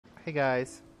Hey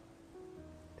guys,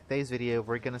 today's video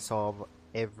we're gonna solve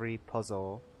every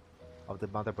puzzle of the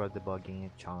motherboard debugging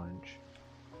challenge.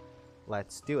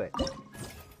 Let's do it.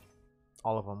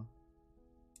 All of them.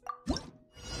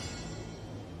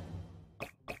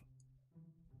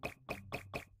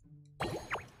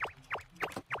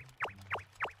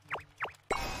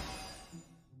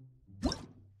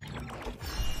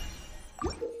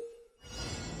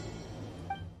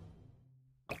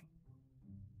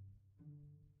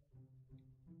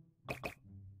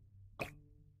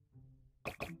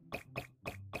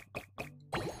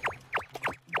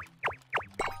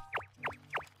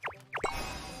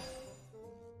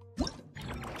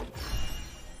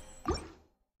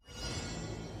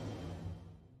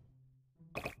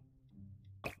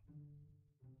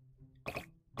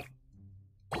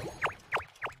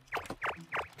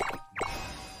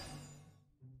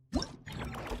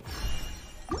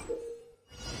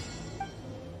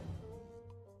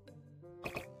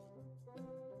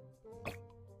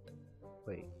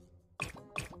 Wait.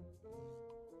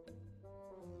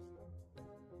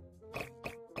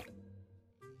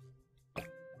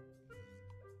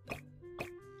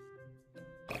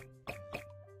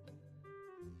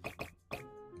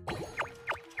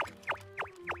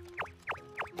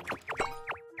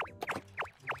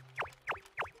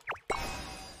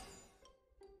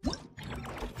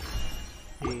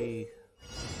 Hey.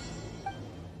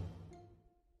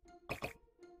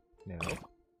 No.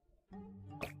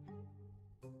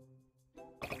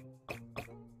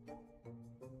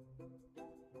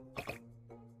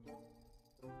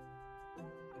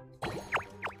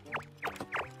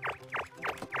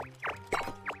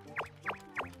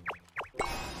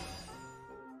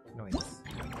 Nice.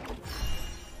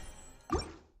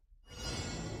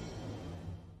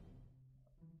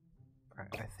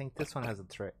 Alright, I think this one has a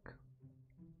trick.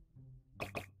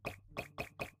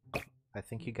 I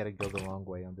think you gotta go the long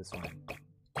way on this one.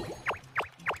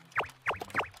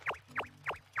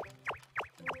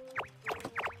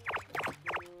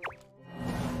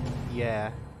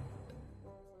 Yeah.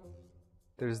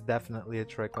 There's definitely a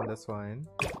trick on this one.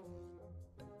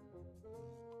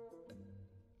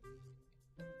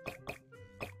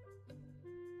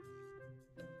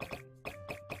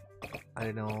 I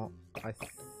don't know. I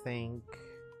think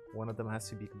one of them has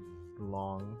to be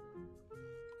long.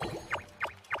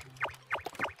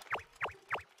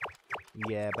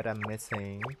 Yeah, but I'm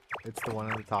missing. It's the one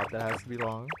on the top that has to be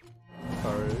long.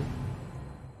 Sorry.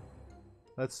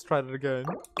 Let's try it again.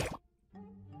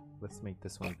 Let's make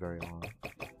this one very long.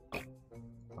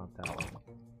 Not that long.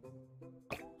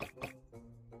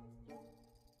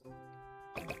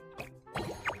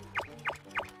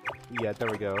 Yeah, there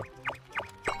we go.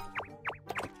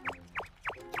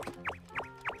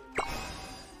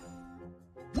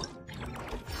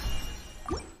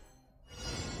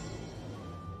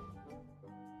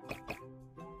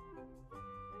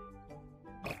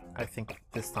 I think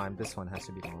this time this one has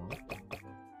to be long.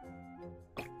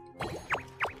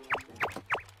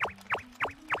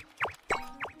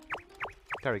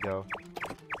 There we go.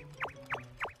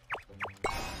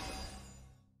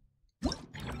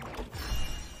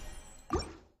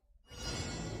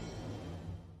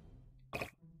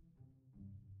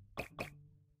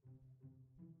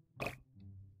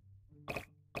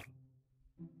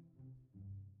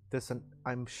 This one,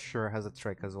 I'm sure, has a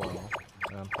trick as well.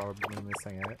 And I'm probably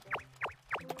missing it.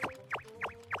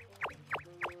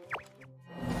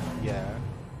 Yeah.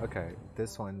 Okay.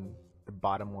 This one, the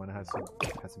bottom one has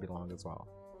to be long as well.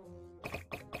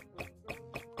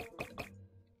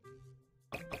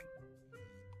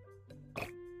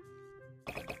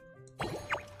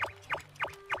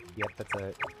 Yep, that's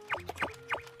it.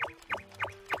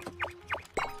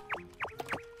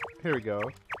 Here we go.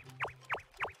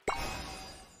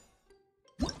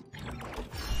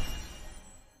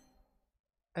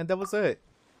 And that was it.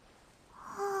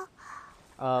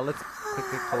 Let's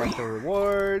quickly collect the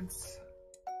rewards.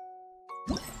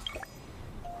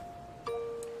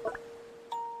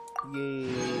 Yay,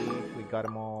 we got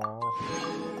them all.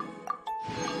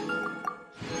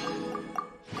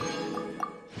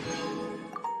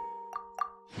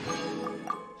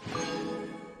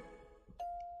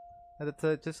 And that's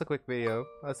it, just a quick video.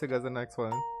 I'll see you guys in the next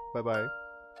one. Bye bye.